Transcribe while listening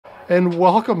and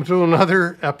welcome to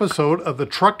another episode of the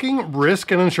Trucking Risk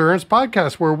and Insurance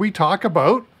Podcast, where we talk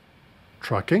about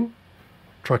trucking,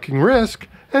 trucking risk,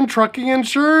 and trucking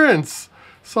insurance.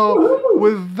 So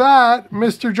with that,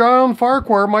 Mr. John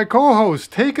Farquhar, my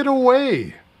co-host, take it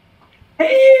away.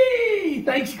 Hey,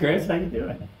 thanks, Chris. How you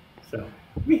doing? So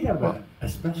we have a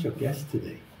special guest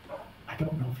today. I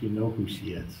don't know if you know who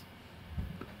she is.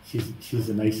 She's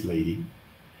a nice lady.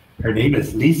 Her name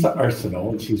is Lisa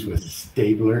Arsenault, and she's with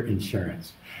Stabler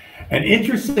Insurance. And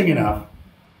interesting enough,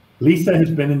 Lisa has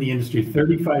been in the industry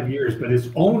 35 years, but is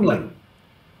only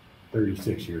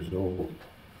 36 years old.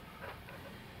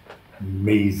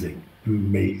 Amazing,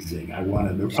 amazing. I want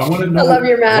to know love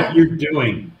your math. What you're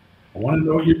doing. I want to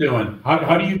know what you're doing.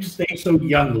 How do you stay so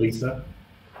young, Lisa?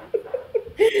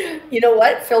 You know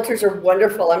what? Filters are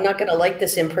wonderful. I'm not going to like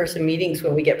this in-person meetings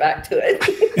when we get back to it.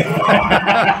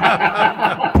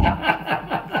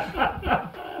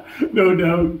 No.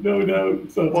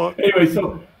 So anyway,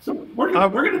 so we're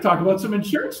going to talk about some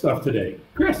insurance stuff today.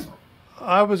 Chris.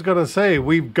 I was going to say,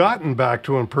 we've gotten back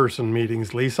to in-person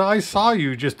meetings, Lisa. I saw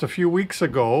you just a few weeks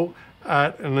ago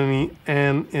at an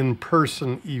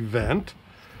in-person event.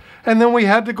 And then we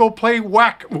had to go play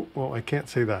well, I can't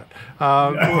say that. We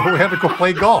had to go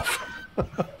play golf.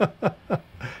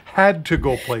 Had to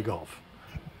go play golf.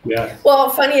 Yeah.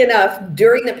 Well, funny enough,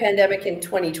 during the pandemic in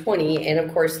 2020, and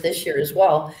of course this year as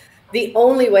well, the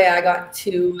only way I got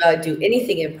to do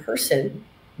anything in person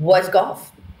was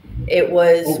golf. It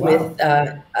was with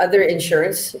other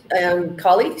insurance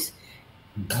colleagues,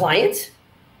 clients,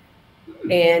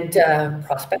 and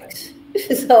prospects.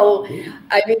 So,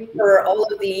 I mean, for all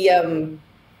of the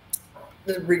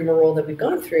rigmarole that we've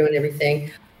gone through and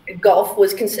everything, golf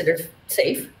was considered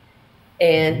safe.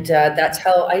 And that's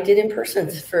how I did in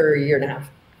person for a year and a half.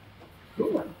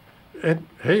 Cool. And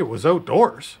hey, it was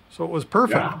outdoors, so it was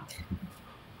perfect. Yeah.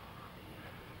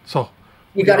 So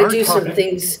you got to do some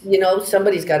things,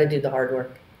 somebody's got to do the hard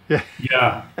work.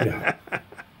 Yeah.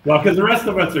 Well, because the rest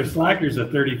of us are slackers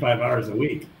at 35 hours a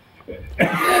week.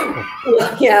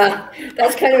 Well, yeah,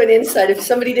 that's kind of an insight. If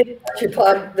somebody didn't watch your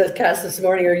podcast this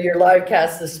morning or your live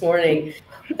cast this morning,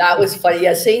 that was funny.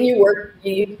 Yeah, saying you worked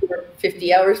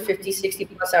 50 hours, 50, 60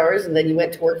 plus hours, and then you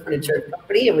went to work for an insurance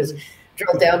company. It was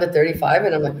drilled down to 35,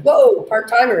 and I'm like, whoa,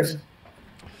 part-timers.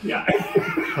 Yeah.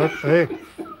 Hey,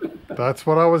 that's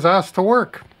what I was asked to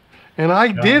work, and I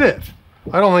did it.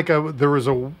 I don't think there was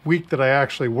a week that I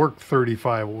actually worked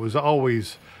 35. It was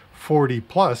always 40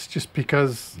 plus, just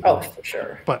because. Oh, for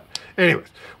sure. But anyways,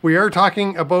 we are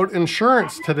talking about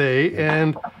insurance today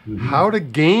and how to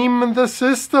game the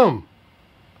system.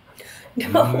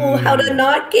 No, how to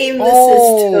not game the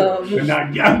system.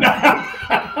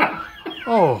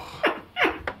 Oh.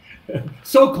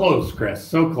 So close, Chris.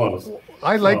 So close.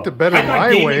 I liked it better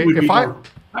my way.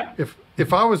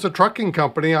 If I was a trucking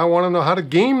company, I want to know how to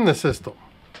game the system.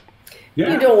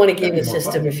 Yeah. You don't want to game the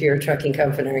system if you're a trucking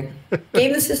company.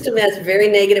 Game the system has a very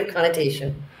negative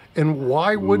connotation. And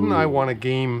why wouldn't I want to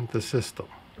game the system?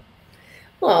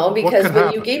 Well, because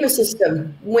when you game a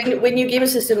system, when you game a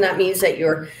system, that means that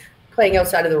you're playing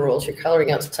outside of the rules. You're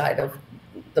coloring outside of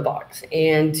the box,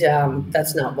 and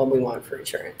that's not what we want for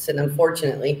insurance. And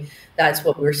unfortunately, that's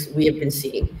what we have been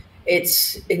seeing.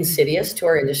 It's insidious to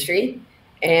our industry,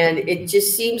 and it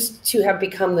just seems to have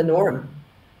become the norm,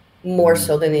 more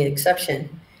so than the exception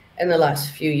in the last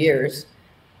few years,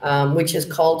 which has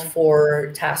called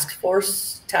for task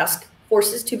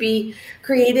forces to be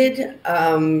created,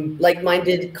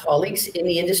 like-minded colleagues in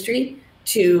the industry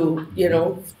to,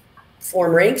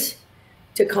 form ranks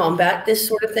to combat this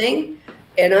sort of thing.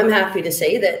 And I'm happy to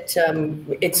say that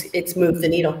it's moved the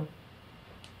needle.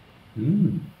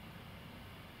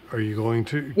 Are you going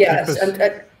to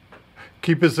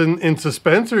keep us in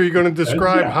suspense, or are you going to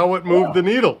describe how it moved the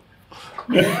needle?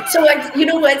 So, you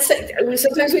know what?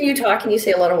 Sometimes when you talk and you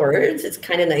say a lot of words, it's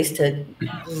kind of nice to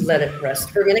let it rest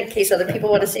for a minute in case other people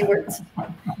want to say words.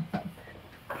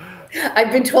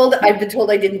 I've been told I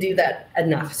didn't do that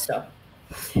enough. So,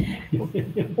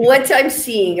 what I'm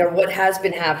seeing, or what has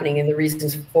been happening, and the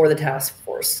reasons for the task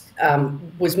force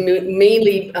was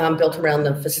mainly built around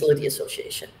the Facility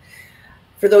Association.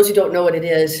 For those who don't know what it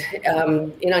is,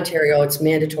 in Ontario, it's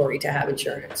mandatory to have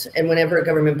insurance. And whenever a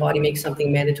government body makes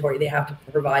something mandatory, they have to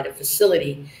provide a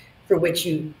facility for which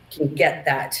you can get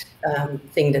that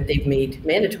thing that they've made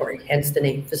mandatory, hence the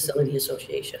name Facility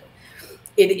Association.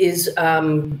 It is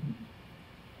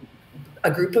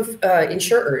a group of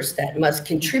insurers that must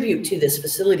contribute to this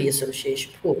Facility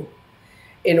Association pool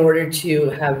in order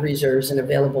to have reserves and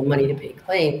available money to pay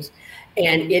claims.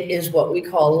 And it is what we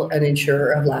call an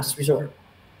insurer of last resort.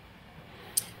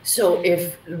 So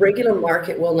if the regular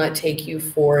market will not take you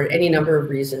for any number of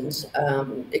reasons,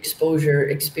 exposure,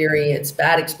 experience,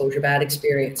 bad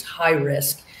experience, high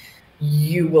risk,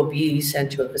 you will be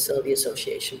sent to a facility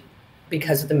association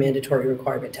because of the mandatory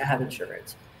requirement to have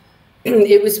insurance.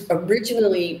 It was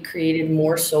originally created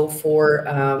more so for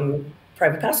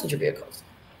private passenger vehicles.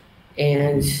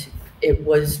 And it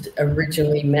was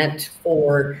originally meant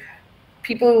for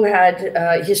people who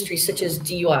had history such as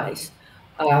DUIs,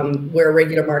 where a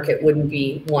regular market wouldn't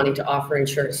be wanting to offer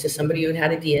insurance to somebody who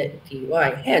had a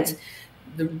DUI. Hence,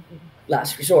 the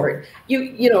last resort.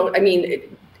 I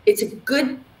mean, it's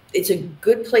a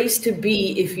good place to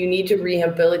be if you need to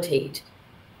rehabilitate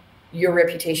your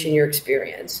reputation, your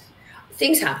experience.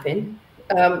 Things happen.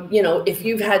 If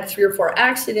you've had 3 or 4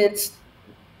 accidents,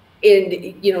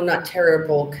 and not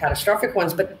terrible catastrophic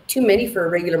ones, but too many for a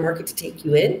regular market to take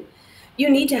you in, you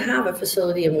need to have a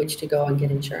facility in which to go and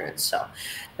get insurance. So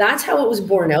that's how it was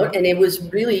born out. And it was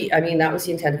really, that was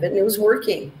the intent of it, and it was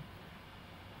working.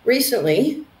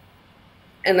 Recently,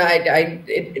 and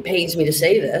it pains me to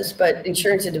say this, but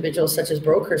insurance individuals such as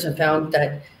brokers have found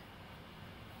that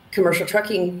commercial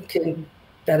trucking can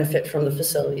benefit from the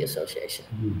facility association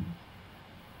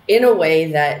in a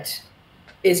way that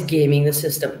is gaming the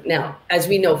system. Now, as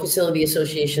we know, facility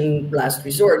association last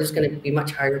resort is going to be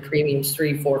much higher premiums,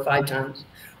 3, 4, 5 times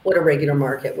what a regular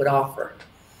market would offer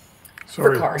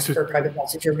for cars, for private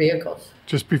passenger vehicles.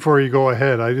 Just before you go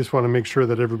ahead, I just want to make sure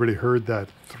that everybody heard that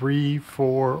 3,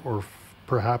 4, or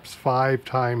perhaps 5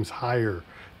 times higher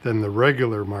than the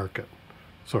regular market.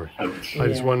 Sorry, I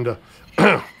just wanted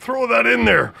to throw that in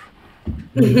there.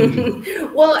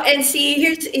 Well, and see,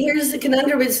 here's the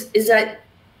conundrum is that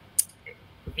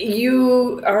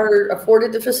you are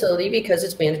afforded the facility because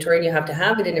it's mandatory and you have to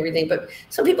have it and everything, but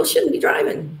some people shouldn't be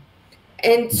driving.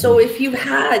 And so if you've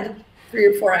had 3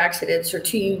 or 4 accidents or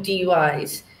 2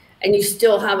 DUIs and you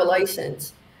still have a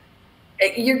license,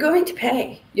 you're going to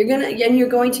pay. You're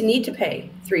going to need to pay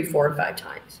 3, 4, 5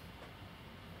 times.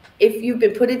 If you've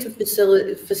been put into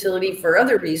facility for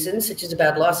other reasons, such as a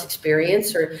bad loss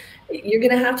experience, or you're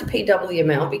going to have to pay double the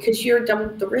amount because you're double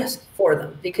the risk for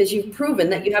them because you've proven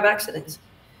that you have accidents.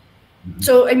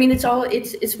 So,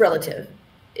 it's relative.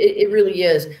 It really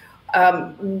is.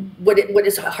 What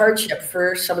is a hardship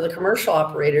for some of the commercial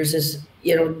operators is,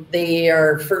 they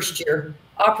are first-year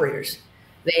operators.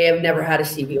 They have never had a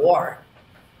CVOR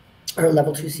or a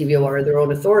level 2 CVOR of their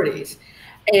own authorities.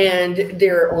 And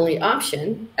their only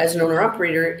option as an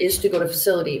owner-operator is to go to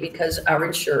facility because our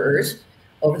insurers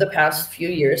over the past few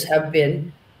years have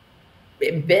been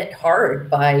bit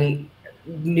hard by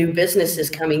new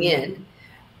businesses coming in.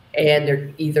 And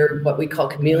they're either what we call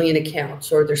chameleon accounts,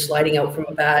 or they're sliding out from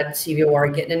a bad CVOR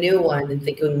and getting a new one and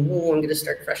thinking, I'm going to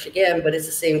start fresh again, but it's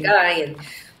the same guy. And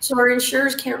so our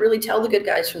insurers can't really tell the good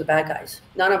guys from the bad guys,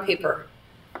 not on paper.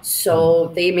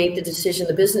 So they made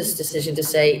the business decision to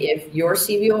say, if your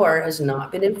CVOR has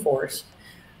not been enforced,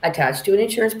 attached to an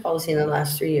insurance policy in the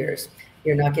last 3 years,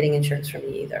 you're not getting insurance from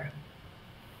me either.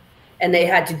 And they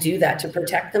had to do that to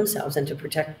protect themselves and to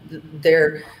protect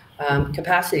their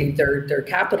capacity, their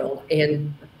capital,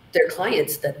 and their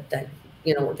clients that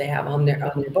they have on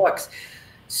their books.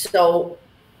 So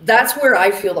that's where I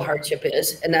feel the hardship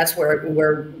is, and that's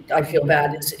where I feel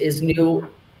bad is new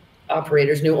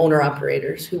owner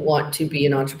operators who want to be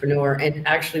an entrepreneur and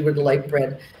actually were the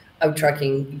lifeblood of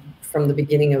trucking from the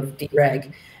beginning of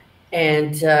dereg,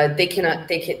 and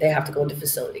they have to go into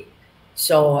facility.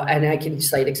 So, and I can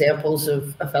cite examples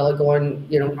of a fellow going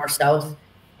north south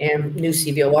and new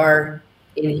CVOR,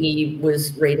 and he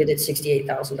was rated at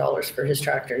 $68,000 for his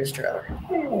tractor and his trailer.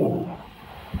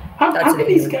 How can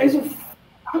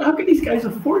these guys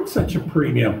afford such a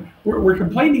premium? We're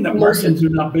complaining that margins are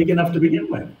not big enough to begin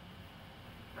with.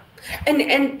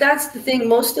 And that's the thing.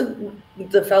 Most of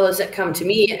the fellows that come to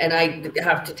me and I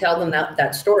have to tell them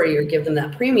that story or give them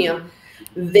that premium,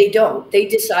 they don't. They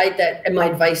decide that, and my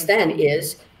advice then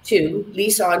is to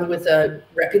lease on with a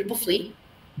reputable fleet,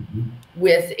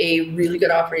 with a really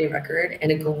good operating record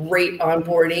and a great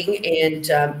onboarding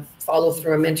and follow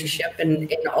through a mentorship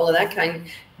and all of that kind.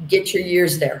 Get your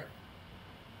years there.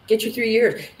 Get your 3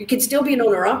 years. You can still be an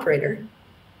owner operator.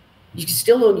 You can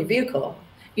still own your vehicle.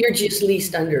 You're just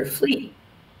leased under a fleet.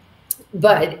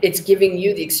 But it's giving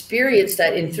you the experience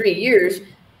that in 3 years,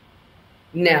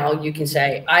 now you can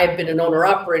say, I've been an owner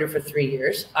operator for 3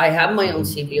 years. I have my own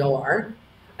CVOR.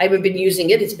 I haven't been using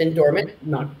it. It's been dormant,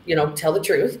 not, tell the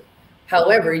truth.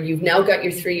 However, you've now got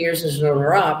your 3 years as an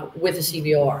owner op with a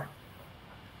CVOR.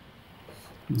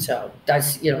 So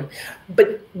that's,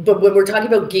 but when we're talking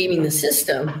about gaming the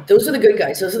system, those are the good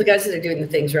guys. Those are the guys that are doing the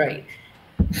things right.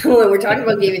 when we're talking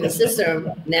about gaming the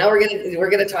system, now we're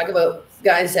gonna talk about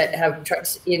guys that have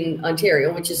trucks in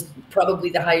Ontario, which is probably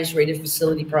the highest rated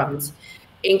facility province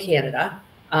in Canada,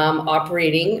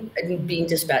 operating and being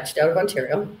dispatched out of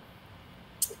Ontario,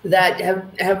 that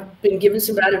have been given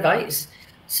some bad advice.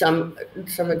 Some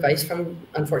advice from,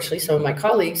 unfortunately, some of my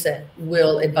colleagues that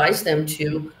will advise them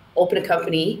to open a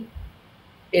company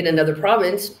in another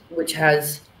province which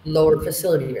has lower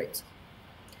facility rates.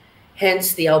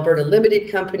 Hence the Alberta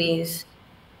limited companies,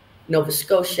 Nova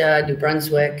Scotia, New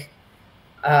Brunswick.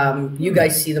 You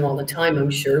guys see them all the time, I'm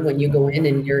sure, when you go in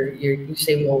and you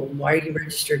say, well, why are you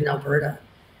registered in Alberta?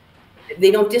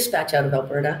 They don't dispatch out of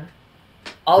Alberta.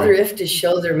 All their IF to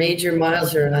show their major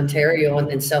miles are in Ontario and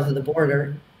then south of the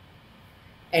border.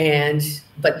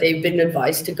 But they've been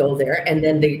advised to go there, and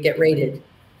then they get rated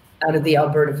out of the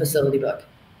Alberta facility book,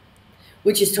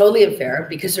 which is totally unfair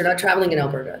because they're not traveling in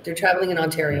Alberta. They're traveling in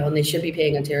Ontario, and they should be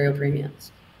paying Ontario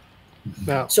premiums.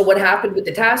 Now, so what happened with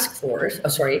the task force? Oh,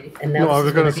 sorry. And now I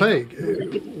was going to say,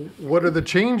 what are the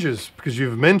changes? Because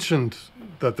you've mentioned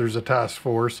that there's a task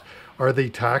force. Are they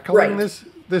tackling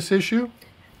this issue?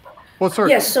 Well,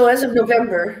 sorry. Yes. So as of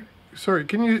November. Sorry.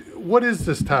 What is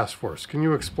this task force? Can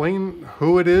you explain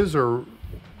who it is, or?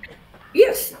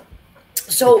 Yes.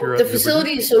 So the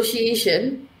Facility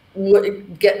Association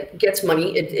gets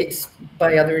money. It's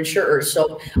by other insurers.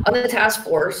 So on the task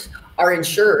force are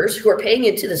insurers who are paying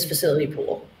into this facility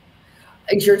pool,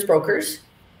 insurance brokers,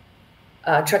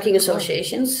 trucking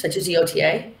associations such as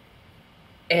EOTA,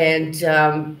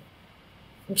 and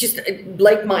just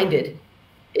like-minded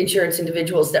insurance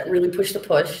individuals that really put the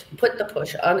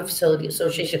push on the Facility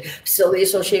Association. Facility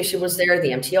Association was there, the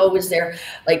MTO was there.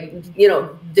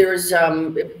 There's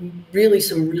really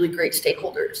some really great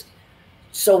stakeholders.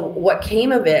 So what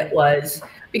came of it was,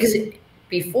 because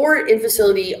before in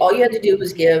facility, all you had to do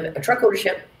was give a truck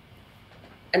ownership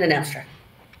and an abstract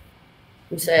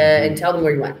and tell them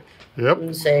where you went. Yep.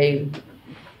 And say,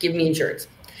 give me insurance.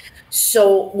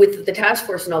 So with the task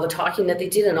force and all the talking that they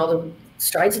did and all the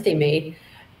strides that they made,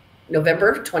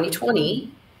 November 2020,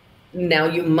 now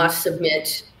you must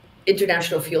submit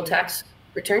international fuel tax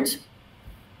returns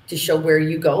to show where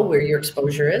you go, where your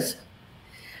exposure is.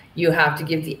 You have to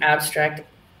give the abstract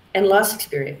and loss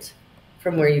experience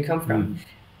from where you come from,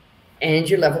 and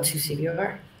your level 2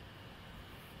 CVR.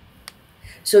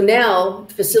 So now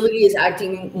the facility is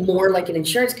acting more like an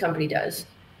insurance company does,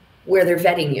 where they're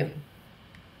vetting you.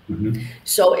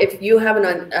 So if you have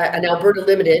an Alberta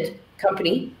limited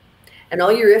company, and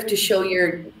all you have to show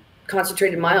your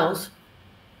concentrated miles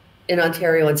in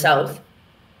Ontario and South,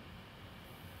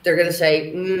 they're going to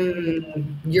say,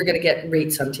 you're going to get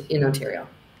rates in Ontario.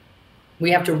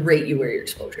 We have to rate you where your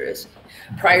exposure is.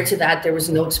 Prior to that, there was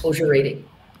no exposure rating.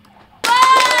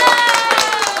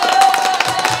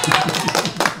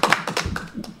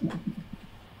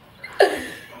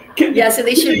 Yes, and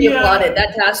they should be applauded.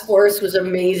 That task force was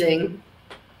amazing.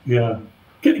 Yeah.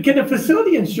 Can a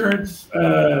facility insurance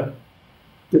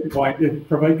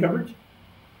provide coverage?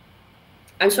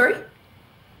 I'm sorry?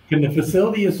 Can the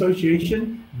Facility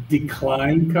Association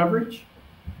decline coverage?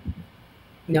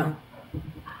 No.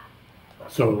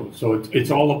 So it's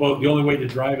all about, the only way to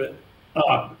drive it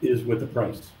up is with the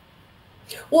price.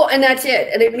 Well, and that's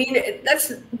it. And I mean,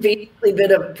 that's basically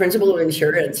been a principle of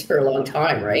insurance for a long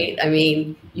time, right? I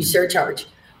mean, you surcharge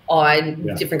on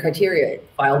different criteria,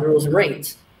 filed rules and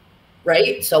rates,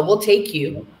 right? So we'll take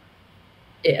you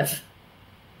and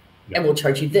we'll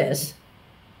charge you this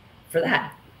for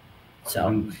that.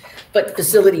 So, but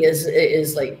facility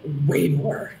is like way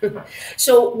more.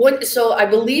 So I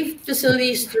believe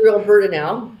facilities through Alberta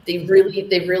now, they've really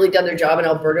done their job in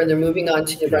Alberta, and they're moving on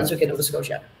to New Brunswick and Nova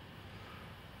Scotia.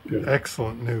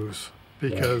 Excellent news,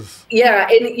 because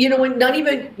and you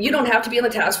don't have to be on the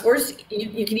task force.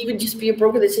 You can even just be a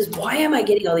broker that says, why am I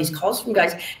getting all these calls from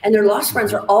guys, and their loss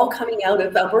runs are all coming out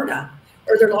of Alberta,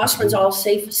 or their loss runs all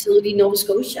say facility Nova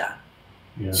Scotia.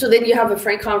 So then you have a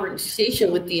frank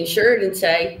conversation with the insured and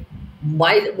say,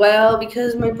 why? Well,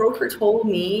 because my broker told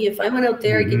me if I went out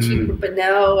there I get cheaper, but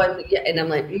now and I'm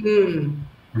like,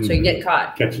 so you get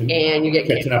caught and you get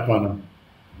catching up on them.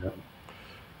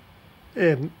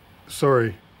 And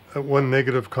sorry, one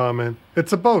negative comment.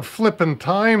 It's about flipping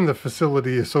time, the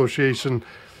Facility Association.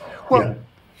 Well,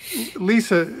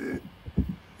 Lisa,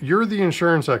 you're the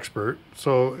insurance expert.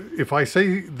 So if I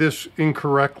say this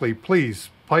incorrectly, please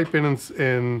pipe in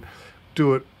and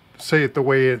do it, say it the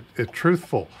way it's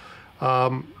truthful.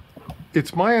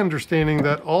 It's my understanding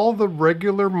that all the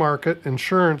regular market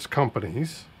insurance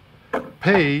companies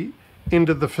pay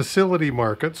into the facility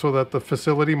market so that the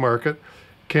facility market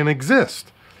can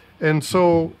exist. And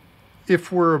so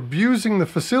if we're abusing the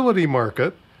facility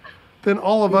market, then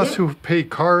all of us who pay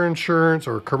car insurance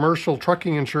or commercial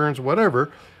trucking insurance,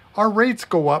 whatever, our rates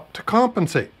go up to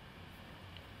compensate.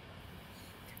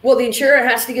 Well, the insurer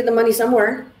has to get the money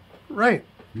somewhere. Right.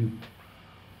 I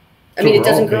mean, it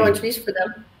doesn't grow on trees for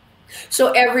them.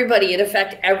 So everybody, in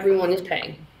effect, everyone is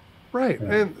paying. Right.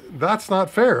 And that's not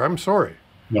fair. I'm sorry.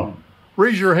 No.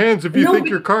 Raise your hands if you think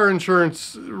your car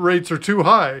insurance rates are too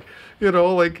high. You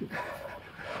know, like,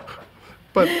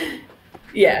 but.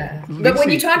 Yeah. But when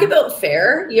you talk about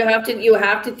fair, you have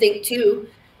to think too,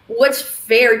 what's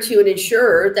fair to an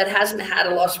insurer that hasn't had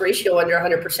a loss ratio under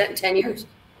 100% in 10 years?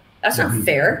 That's not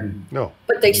fair. No.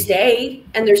 But they stay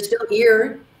and they're still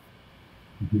here.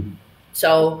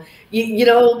 So, you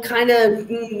know, kind of,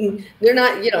 they're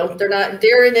not,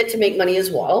 they're in it to make money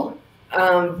as well,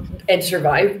 and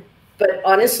survive. But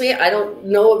honestly, I don't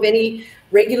know of any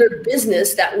regular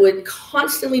business that would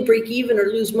constantly break even or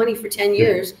lose money for 10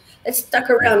 years that stuck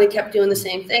around and kept doing the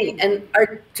same thing. And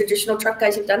our traditional truck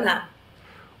guys have done that.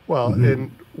 Well,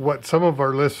 and what some of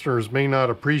our listeners may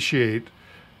not appreciate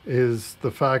is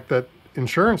the fact that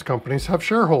insurance companies have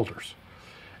shareholders.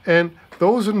 And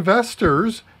those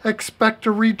investors expect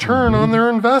a return on their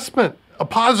investment, a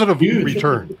positive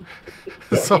return.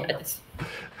 So,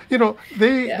 you know,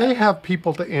 they have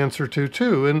people to answer to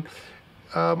too. And,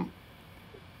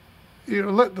 you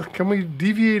know, can we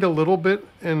deviate a little bit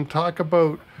and talk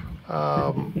about,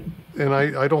 and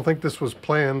I don't think this was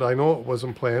planned. I know it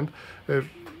wasn't planned.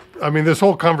 I mean, this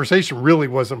whole conversation really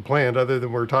wasn't planned other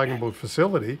than we're talking about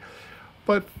facility.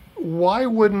 But why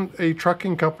wouldn't a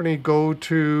trucking company go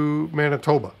to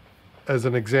Manitoba, as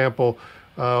an example,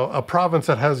 a province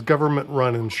that has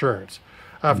government-run insurance?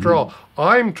 After all,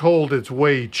 I'm told it's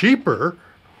way cheaper.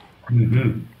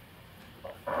 Not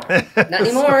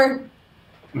anymore.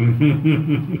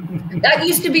 That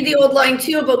used to be the old line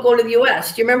too about going to the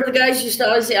U.S. Do you remember the guys used to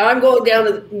always say, "I'm going down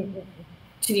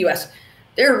to the U.S.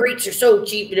 Their rates are so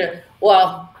cheap."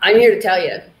 Well, I'm here to tell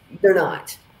you, they're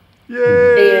not.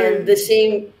 Yay. And the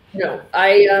same,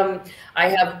 I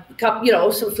have a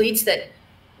couple, some fleets that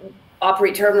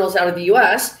operate terminals out of the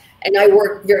U.S. and I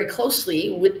work very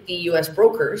closely with the U.S.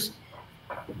 brokers.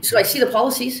 So I see the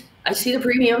policies, I see the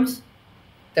premiums.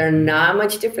 They're not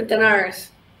much different than ours.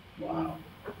 Wow.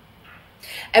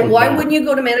 And why wouldn't you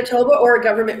go to Manitoba or a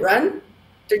government run?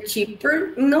 They're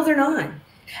cheaper? No, they're not.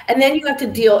 And then you have to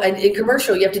deal, and in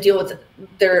commercial, you have to deal with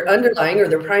their underlying or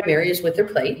their primary is with their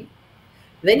plate.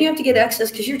 Then you have to get access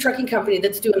because you're a trucking company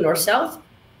that's doing north-south.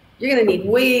 You're going to need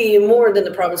way more than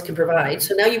the province can provide.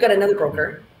 So now you've got another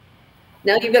broker.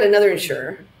 Now you've got another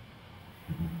insurer.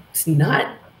 It's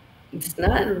not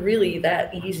really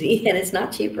that easy, and it's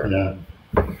not cheaper. Yeah.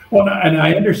 Well, and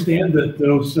I understand that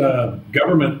those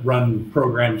government-run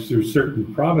programs through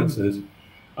certain provinces,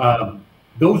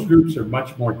 those groups are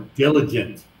much more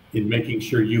diligent in making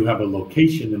sure you have a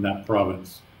location in that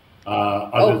province,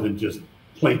 other than just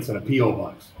plates and a P.O.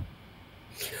 box.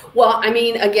 Well, I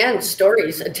mean, again,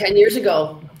 stories. 10 years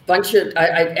ago, bunch of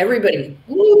everybody,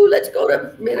 let's go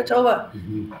to Manitoba.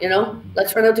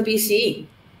 Let's run out to BC,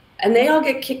 and they all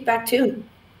get kicked back too.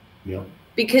 Yeah.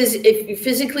 Because if you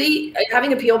physically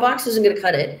having a P.O. box isn't going to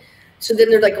cut it, so then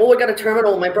they're like, "Oh, I got a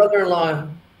terminal. My brother-in-law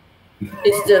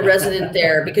is the resident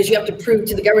there," because you have to prove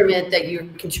to the government that you're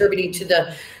contributing to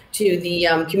the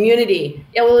community.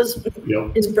 Yeah, well,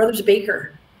 his brother's a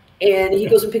baker, and he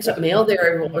goes and picks up mail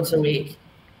there every once a week.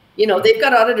 They've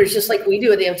got auditors just like we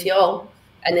do at the MTO,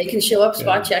 and they can show up,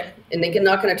 spot check, and they can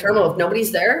knock on a terminal if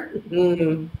nobody's there.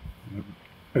 I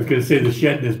was going to say the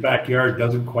shed in his backyard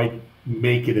doesn't quite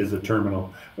make it as a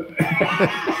terminal.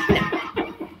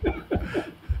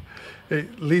 Hey,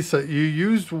 Lisa, you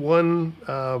used one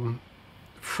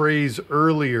phrase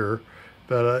earlier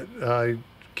that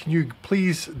can you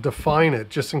please define it,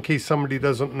 just in case somebody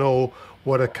doesn't know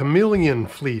what a chameleon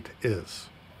fleet is?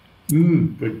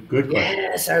 Good question.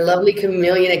 Yes, our lovely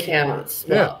chameleon accounts.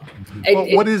 Well,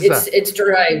 what is that? It's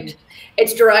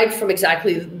derived from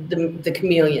exactly the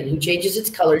chameleon who changes its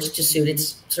colors to suit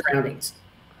its surroundings.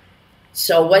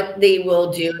 So what they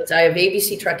will do is, I have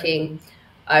ABC trucking.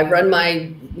 I run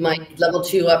my level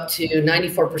 2 up to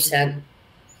 94%.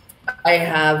 I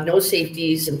have no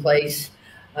safeties in place.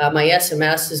 My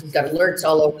SMS has got alerts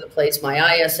all over the place.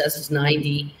 My ISS is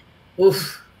 90.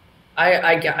 Oof!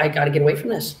 I got to get away from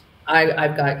this.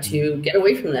 I've got to get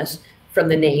away from this, from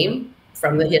the name,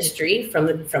 from the history, from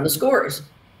the scores.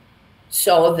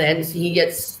 So then he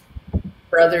gets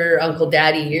brother, uncle,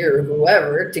 daddy, or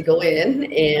whoever to go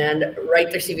in and write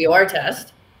their CVOR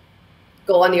test,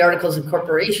 go on the articles of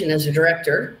incorporation as a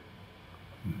director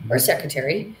or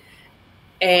secretary,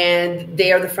 and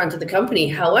they are the front of the company.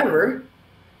 However,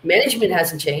 management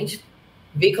hasn't changed,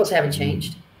 vehicles haven't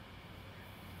changed,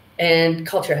 and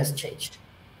culture hasn't changed.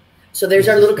 So there's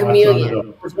our little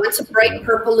chameleon. Once a bright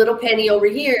purple little penny over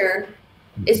here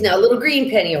is now a little green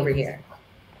penny over here.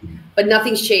 But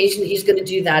nothing's changed, and he's going to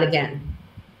do that again.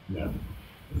 Yeah.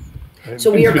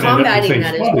 So we are combating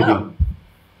that as well.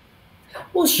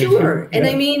 Well, sure. And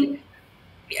I mean,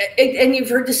 and you've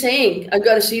heard the saying, I've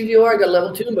got a CVR, I got a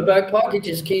level 2 in my back pocket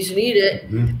just in case you need it.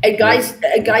 And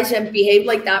guys have behaved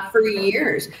like that for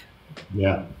years.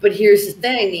 Yeah. But here's the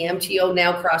thing, the MTO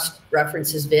now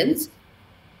cross-references VINs,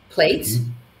 plates.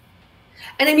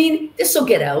 And I mean, this will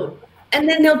get out, and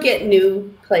then they'll get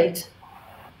new plates.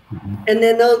 And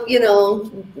then they'll, you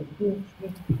know,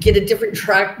 get a different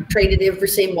truck traded in for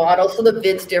same model, so the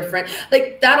VIN's different.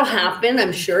 Like, that'll happen,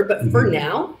 I'm sure. But for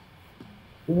now,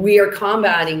 we are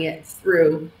combating it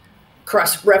through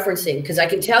cross-referencing. Because I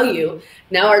can tell you,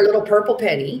 now our little purple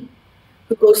penny,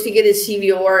 who goes to get his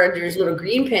CVR under his little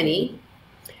green penny,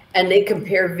 and they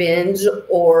compare VINs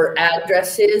or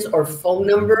addresses or phone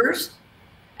numbers,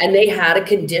 and they had a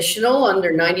conditional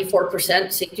under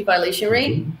 94% safety violation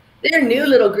rate, their new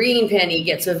little green penny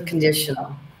gets a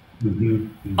conditional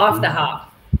off the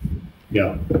hop.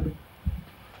 Yeah.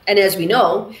 And as we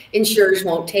know, insurers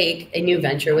won't take a new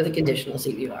venture with a conditional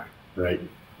CVR. Right,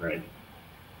 right.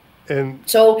 And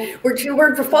so we're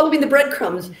following the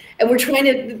breadcrumbs, and we're trying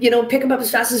to, you know, pick them up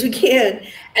as fast as we can,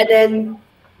 and then,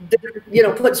 you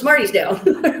know, put Smarties down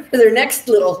for their next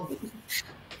little.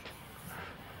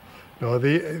 No,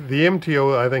 the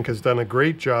MTO, I think, has done a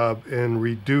great job in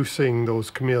reducing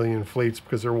those chameleon fleets,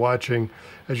 because they're watching,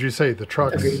 as you say, the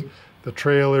trucks, the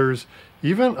trailers,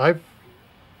 even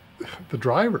the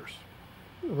drivers.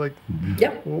 Like,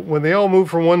 when they all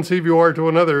move from one CVR to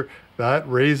another, that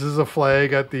raises a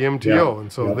flag at the MTO.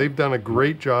 And so they've done a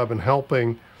great job in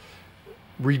helping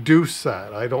reduce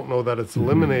that. I don't know that it's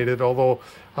eliminated, although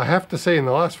I have to say in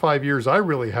the last 5 years, I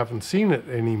really haven't seen it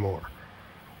anymore.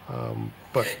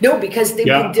 But no, because they've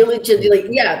been diligently,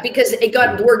 because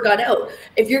the word got out.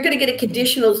 If you're going to get a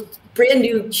conditional, brand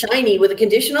new shiny with a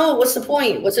conditional, what's the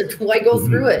point? Why go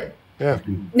through it? Yeah.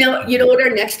 Now, you know what our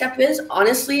next step is?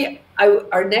 Honestly,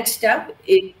 our next step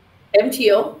is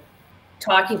MTO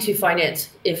talking to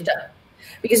finance, IFTA.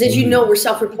 Because as you know, we're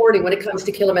self-reporting when it comes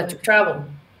to kilometric travel,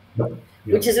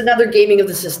 which is another gaming of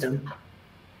the system.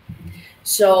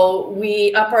 So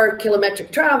we up our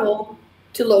kilometric travel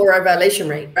to lower our violation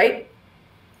rate, right?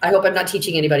 I hope I'm not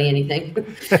teaching anybody anything.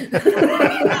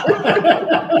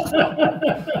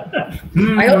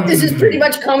 I hope this is pretty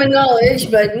much common knowledge,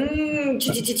 but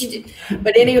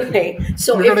anyway.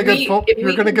 So you're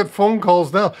going to get phone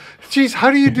calls now. Geez, how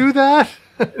do you do that?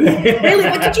 Really?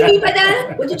 What did you mean by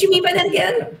that? What did you mean by that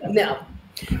again? No.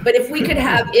 But if we could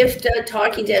have IFTA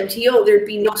talking to MTO, there'd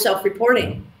be no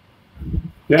self-reporting.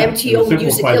 MTO would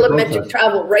use the kilometric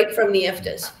travel right from the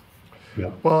IFTAs. Yeah.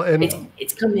 Well, and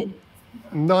it's coming.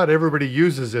 Not everybody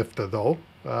uses IFTA, though.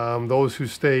 Those who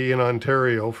stay in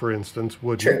Ontario, for instance,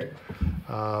 wouldn't.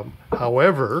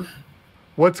 However,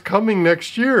 what's coming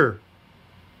next year?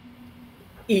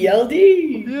 ELD.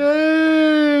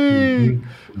 Yay!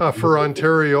 For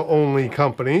Ontario-only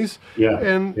companies.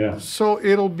 So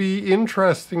it'll be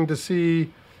interesting to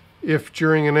see if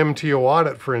during an MTO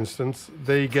audit, for instance,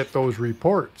 they get those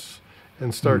reports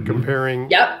and start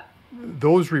comparing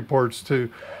those reports to,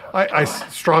 I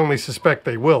strongly suspect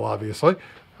they will, obviously.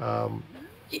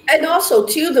 And also,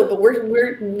 too, though, but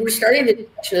we're starting the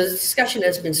discussion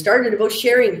has been started about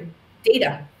sharing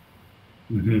data.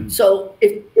 So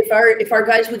if our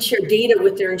guys would share data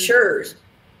with their insurers,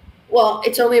 well,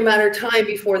 it's only a matter of time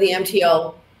before the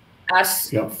MTO asks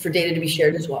for data to be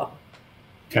shared as well.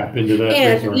 Tap into that.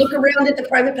 And look around at the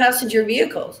private passenger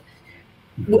vehicles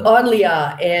on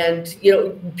LIA, and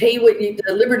pay the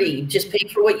Liberty, just pay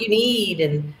for what you need,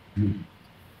 and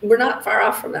we're not far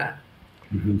off from that.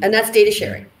 And that's data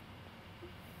sharing.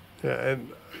 Yeah,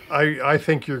 and I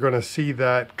think you're going to see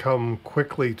that come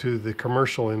quickly to the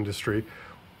commercial industry.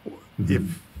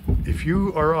 If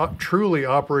you are truly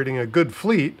operating a good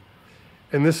fleet,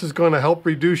 and this is going to help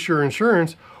reduce your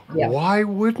insurance, why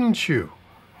wouldn't you?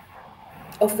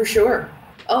 Oh, for sure.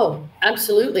 Oh,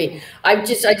 absolutely. I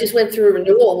just went through a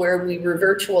renewal where we were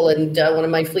virtual, and one of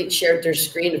my fleets shared their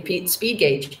screen of speed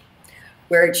gauge,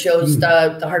 where it shows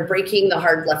the hard braking, the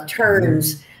hard left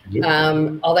turns,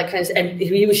 all that kind of stuff. And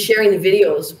he was sharing the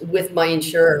videos with my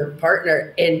insurer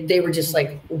partner, and they were just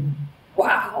like,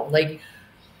 wow, like,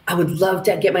 I would love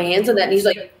to get my hands on that. And he's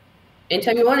like,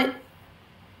 anytime you want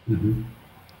it.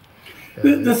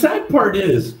 The sad part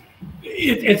is,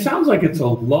 it sounds like it's a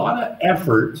lot of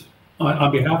effort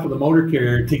on behalf of the motor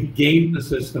carrier to game the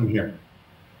system here.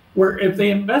 Where if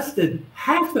they invested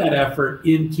half that effort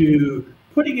into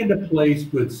putting into place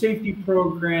good safety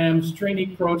programs,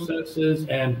 training processes,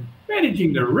 and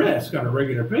managing their risk on a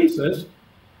regular basis,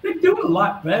 they'd do a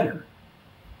lot better.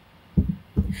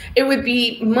 It would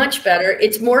be much better.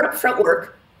 It's more upfront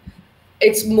work.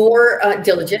 It's more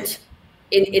diligent,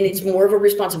 and it's more of a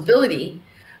responsibility.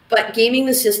 But gaming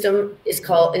the system is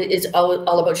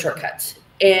all about shortcuts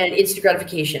and instant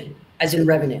gratification, as in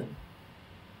revenue.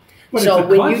 But so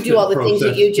when you do all the things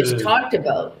that you just talked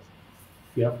about,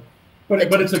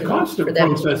 but it's a constant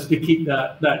process to keep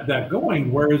that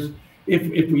going. Whereas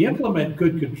if we implement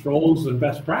good controls and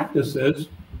best practices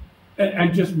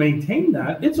and just maintain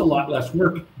that, it's a lot less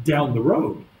work down the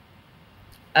road.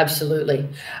 Absolutely.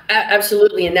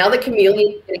 Absolutely. And now the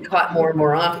chameleon is getting caught more and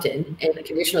more often, and the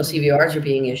conditional CVRs are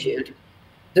being issued.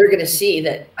 They're going to see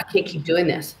that I can't keep doing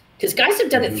this, because guys have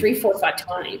done it 3, 4, 5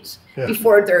 times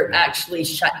before they're actually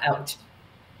shut out,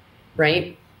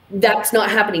 right? That's not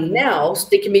happening now, so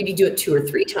they can maybe do it 2 or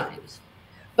 3 times.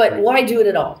 But why do it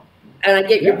at all? And I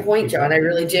get your point, John. I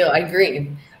really do. I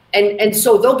agree. And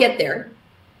so they'll get there,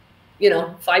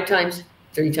 5 times,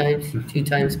 3 times, 2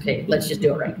 times. Okay, let's just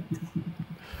do it right.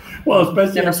 Well,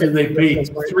 especially after they pay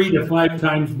 3 to 5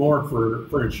 times more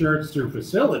for insurance through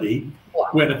facility,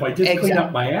 when if I just clean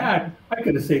up my act, I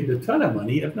could have saved a ton of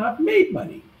money, if not made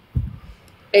money.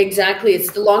 Exactly.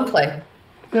 It's the long play.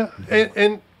 Yeah.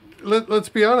 And let's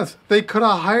be honest. They could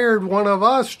have hired one of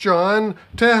us, John,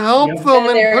 to help them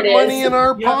and put money in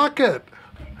our pocket.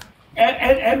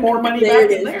 And more money back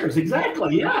in theirs.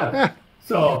 Exactly. Yeah.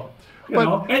 So...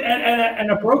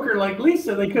 and a broker like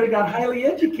Lisa, they could have got highly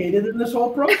educated in this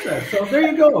whole process. So there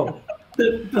you go.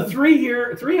 The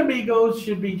 3 amigos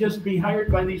should be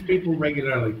hired by these people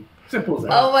regularly. Simple as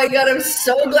that. Oh my God, I'm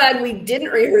so glad we didn't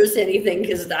rehearse anything,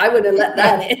 because I would have let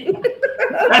that in.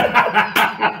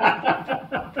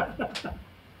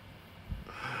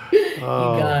 You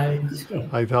guys.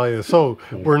 I tell you. So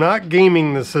we're not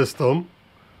gaming the system.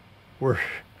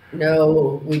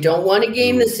 No, we don't want to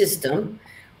game the system.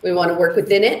 We want to work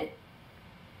within it,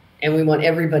 and we want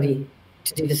everybody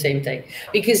to do the same thing.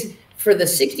 Because for the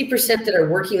 60% that are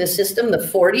working the system, the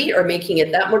 40 are making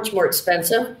it that much more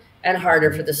expensive and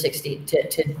harder for the 60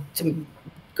 to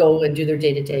go and do their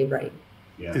day-to-day right.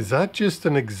 Yeah. Is that just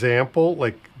an example?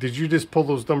 Like, did you just pull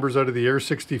those numbers out of the air,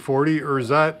 60-40, or is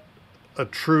that a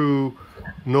true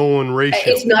known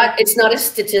ratio? It's not a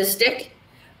statistic.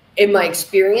 In my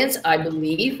experience, I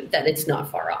believe that it's not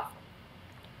far off.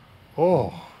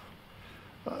 Oh.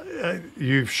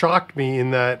 You've shocked me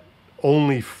in that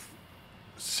only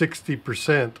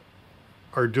 60%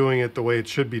 are doing it the way it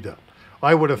should be done.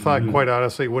 I would have thought, quite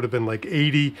honestly, it would have been like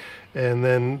 80, and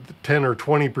then 10 or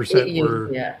 20%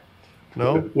 were. Yeah.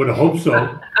 No? Would have hoped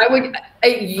so.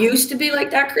 It used to be like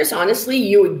that, Chris. Honestly,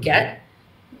 you would get,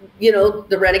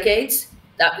 the renegades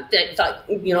that thought,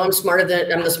 I'm the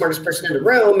smartest person in the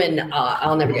room, and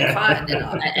I'll never get caught,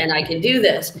 and I can do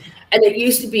this. And it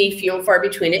used to be few and far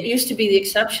between. It used to be the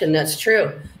exception. That's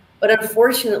true. But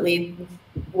unfortunately,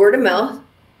 word of mouth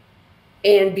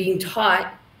and being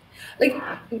taught, like,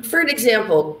 for an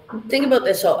example, think about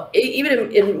this. So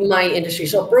even in my industry,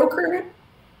 so a broker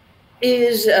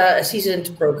is a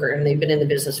seasoned broker, and they've been in the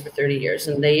business for 30 years,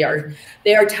 and they are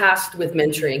tasked with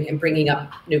mentoring and bringing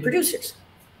up new producers.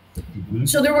 Mm-hmm.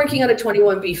 So they're working on a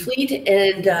 21B fleet,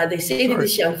 and they say to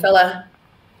this young fella,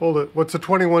 hold it. What's a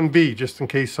 21B, just in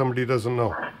case somebody doesn't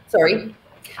know? Sorry.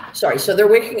 So they're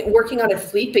working on a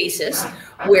fleet basis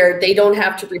where they don't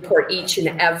have to report each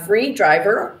and every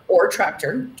driver or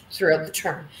tractor throughout the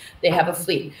term. They have a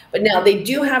fleet. But now they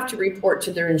do have to report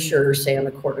to their insurer, say, on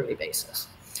a quarterly basis.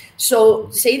 So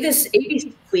say this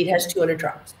ABC fleet has 200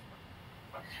 trucks.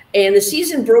 And the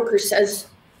seasoned broker says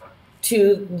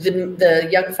to the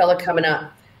young fella coming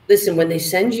up, listen, when they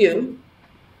send you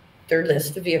their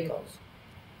list of vehicles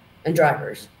and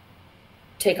drivers,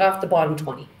 take off the bottom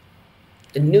 20.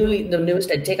 The newest,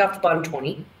 and take off the bottom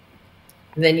 20.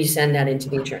 And then you send that into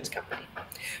the insurance company.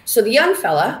 So the young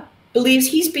fella believes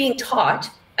he's being taught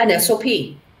an SOP,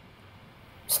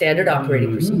 standard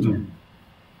operating procedure,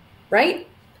 right?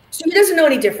 So he doesn't know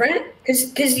any different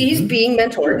because he's being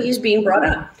mentored, he's being brought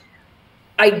up.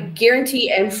 I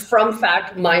guarantee, and from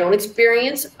fact, my own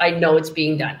experience, I know it's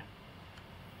being done.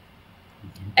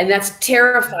 And that's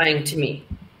terrifying to me.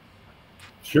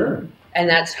 Sure. And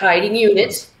that's hiding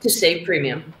units to save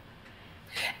premium.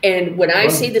 And when I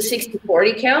say the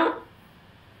 60-40 count,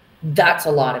 that's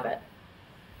a lot of it.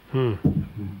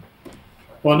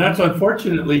 Well, and that's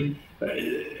unfortunately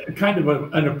kind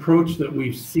of an approach that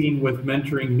we've seen with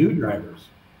mentoring new drivers.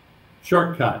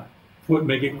 Shortcut.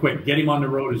 make it quick. Get him on the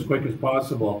road as quick as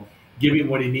possible. Give him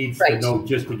what he needs to know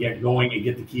just to get going and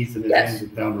get the keys in his hands,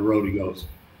 and down the road he goes.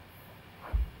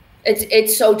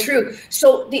 It's so true.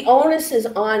 So the onus is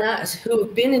on us who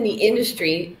have been in the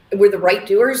industry. We're the right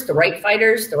doers, the right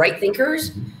fighters, the right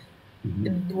thinkers.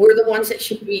 We're the ones that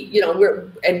should be, we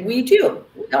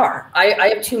are.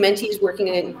 I have 2 mentees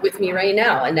working with me right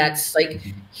now. And that's like,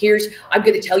 I'm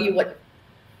going to tell you what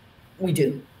we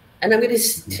do. And I'm going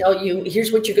to tell you,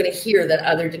 here's what you're going to hear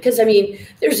because I mean,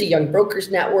 there's a young brokers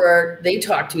network. They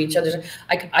talk to each other.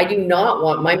 I do not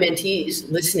want my mentees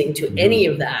listening to any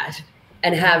of that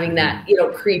and having that,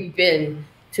 creep in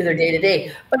to their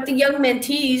day-to-day. But the young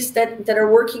mentees that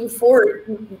are working for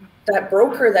that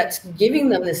broker that's giving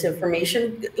them this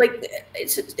information, like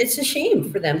it's a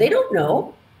shame for them. They don't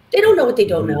know. They don't know what they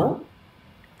don't know.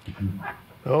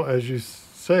 Well, as you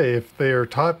say, if they are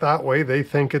taught that way, they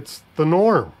think it's the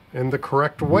norm and the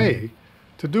correct way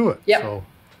to do it. Yep. So,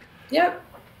 yep.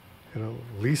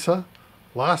 Lisa,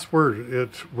 last word.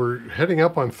 We're heading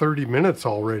up on 30 minutes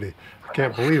already. I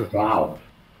can't believe it. Wow.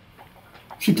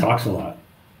 She talks a lot.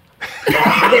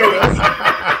 There it is.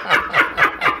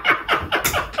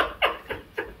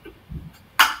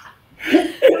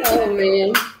 Oh,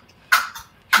 man.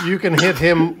 You can hit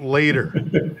him later.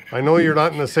 I know you're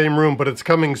not in the same room, but it's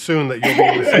coming soon that you'll be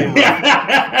in the same room.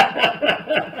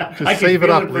 Just save it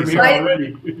up, Lisa.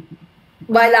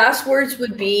 My last words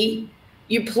would be,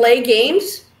 you play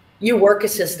games, you work a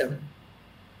system.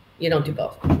 You don't do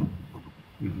both.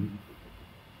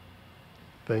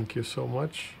 Thank you so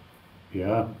much.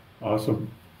 Yeah, awesome.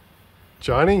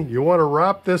 Johnny, you want to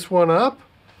wrap this one up?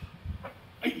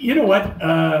 You know what?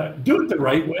 Do it the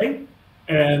right way,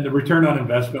 and the return on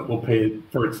investment will pay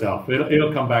for itself.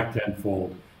 It'll come back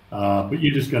tenfold, but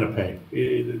you're just going to pay.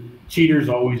 Cheaters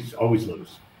always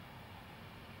lose.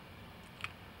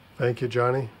 Thank you,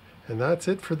 Johnny. And that's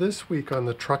it for this week on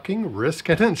the Trucking Risk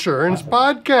and Insurance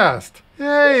Podcast.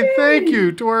 Yay! Thank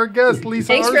you to our guest, Lisa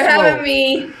Thanks Arsenault for having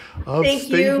me. of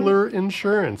Stabler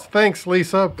Insurance. Thanks,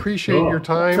 Lisa. Appreciate your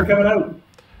time. Thanks for coming out.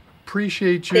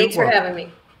 Appreciate you. Thanks for having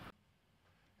me.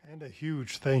 And a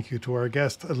huge thank you to our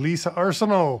guest, Lisa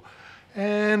Arsenault,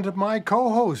 and my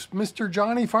co-host, Mr.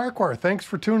 Johnny Farquhar. Thanks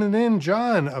for tuning in,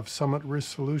 John of Summit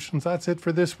Risk Solutions. That's it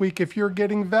for this week. If you're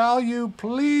getting value,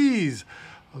 please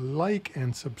like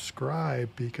and subscribe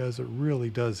because it really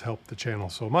does help the channel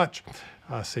so much.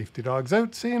 Safety Dogs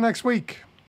out. See you next week.